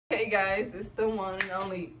Hey guys, it's the one and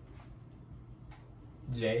only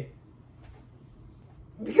Jay.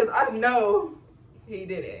 Because I know he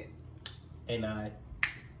didn't. And I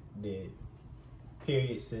did.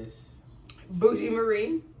 Period, sis. Bougie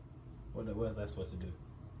Marie. What was I supposed to do?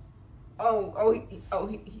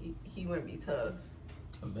 He wouldn't be tough.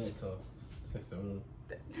 I'm been tough since the room.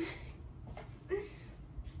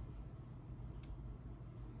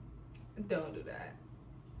 Don't do that.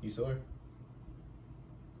 You sore?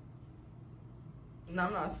 No,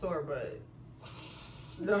 I'm not sore, but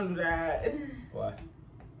don't do that. Why?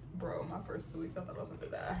 Bro, my first 2 weeks, I thought I was gonna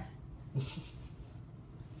die.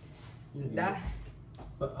 You're good. Die.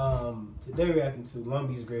 But today we're reacting to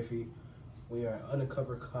LongBeachGriffy. We are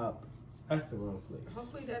undercover cop at the wrong place.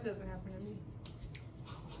 Hopefully that doesn't happen to me.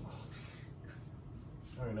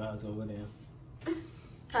 I don't know how it's gonna go down.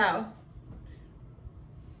 How?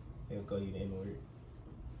 They'll call you the N-word.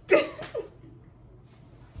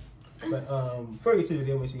 But before we get to the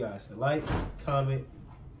video, make sure you guys like, comment,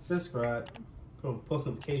 subscribe, put on post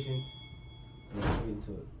notifications, and let's get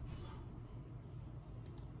into it.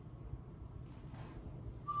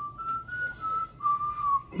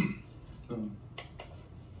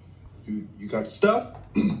 You got the stuff?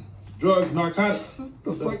 Drugs, narcotics? What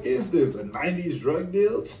the fuck is this? A 90s drug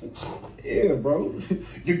deal? Yeah, bro.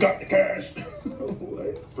 You got the cash.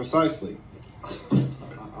 What? Precisely.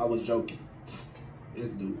 I was joking. This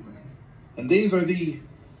dude. And these are the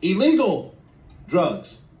illegal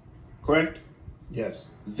drugs, correct? Yes.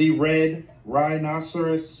 The red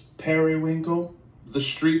rhinoceros periwinkle the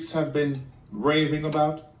streets have been raving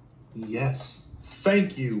about? Yes.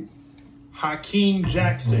 Thank you, Hakeem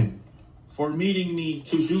Jackson, for meeting me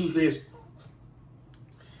to do this.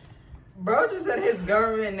 Bro just said his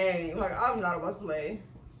government name. Like, I'm not about to play.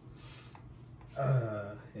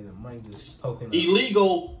 And the mic just poking up.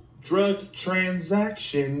 Illegal drug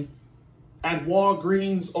transaction at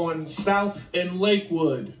Walgreens on South and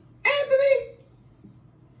Lakewood.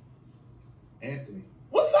 Anthony,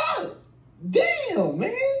 what's up? Damn,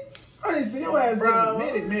 man. I ain't seen your ass in a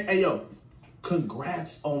minute, man. Hey, yo,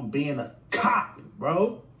 congrats on being a cop,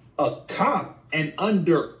 bro. A cop, an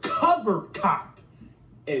undercover cop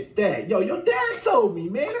at that. Yo, your dad told me,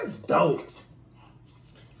 man. That's dope.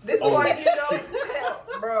 This is why you don't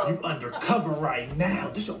help, bro. You undercover right now.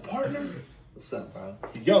 This your partner? What's up, bro?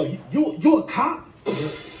 Yo, you a cop?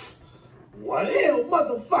 What? Hell,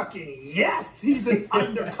 motherfucking yes. He's an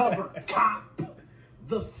undercover cop.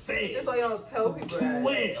 The Fed. That's why you don't tell people that.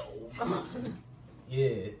 12.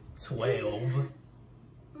 Yeah, 12.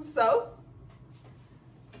 So?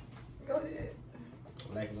 Go ahead.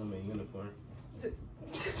 Like I'm in uniform.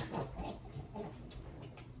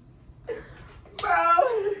 Bro.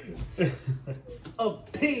 A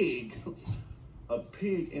pig. A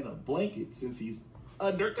pig in a blanket since he's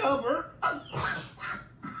undercover. I'm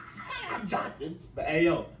joking. But hey,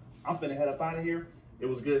 yo, I'm finna head up out of here. It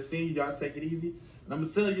was good seeing you. Y'all take it easy. And I'm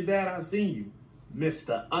gonna tell your dad I seen you.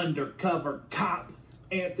 Mr. Undercover Cop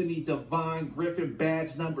Anthony Devine Griffin,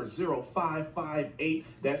 badge number 0558.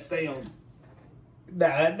 That stay on.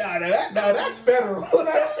 Nah, that's federal.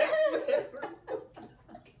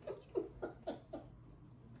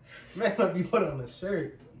 Man, might be put on a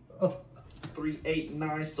shirt.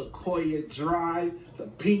 389 Sequoia Drive, the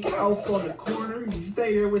pink house on the corner. You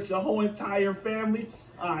stay there with your whole entire family.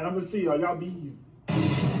 All right, I'm gonna see y'all. Y'all be easy.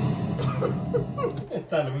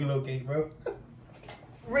 Time to relocate, bro.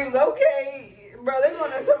 Relocate? Bro, they're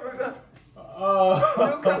going to somewhere.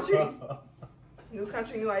 New country. New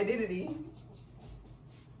country, new identity.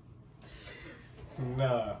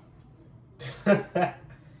 Nah.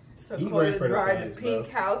 Sequoia Drive, the pink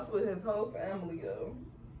house with his whole family, though.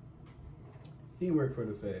 He worked for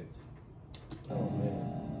the feds. Oh,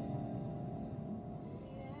 man.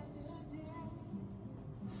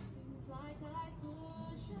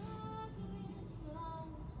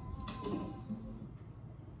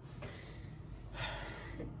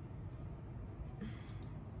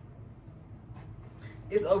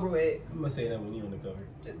 It's over with. I'm gonna say that when you on the cover.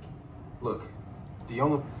 Look, the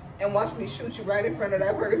only. And watch me shoot you right in front of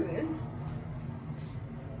that person.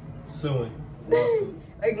 Suing.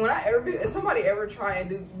 Like, when I ever do, if somebody ever try and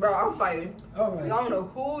do, bro, I'm fighting. Oh, I don't know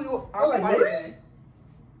who you are. Like fighting.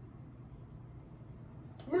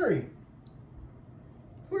 Murray.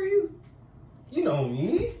 Who are you? You know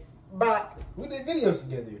me. But We did videos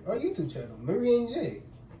together. Our YouTube channel, Murray and Jay.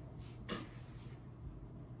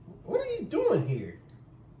 What are you doing here?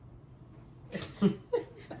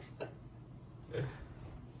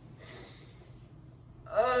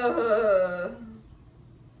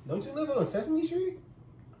 Don't you live on Sesame Street?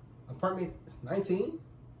 Apartment 19?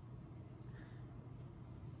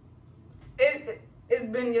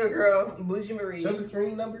 been your girl, Bougie Marie. Social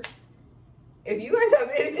security number? If you guys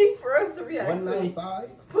have anything for us to react to, 195.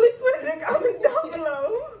 please put it in the comments down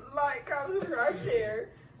below. Like, comment, subscribe, share.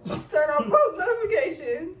 Turn on post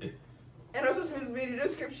notifications. And our social media in the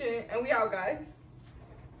description. And we out, guys.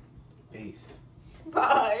 Peace.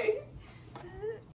 Bye.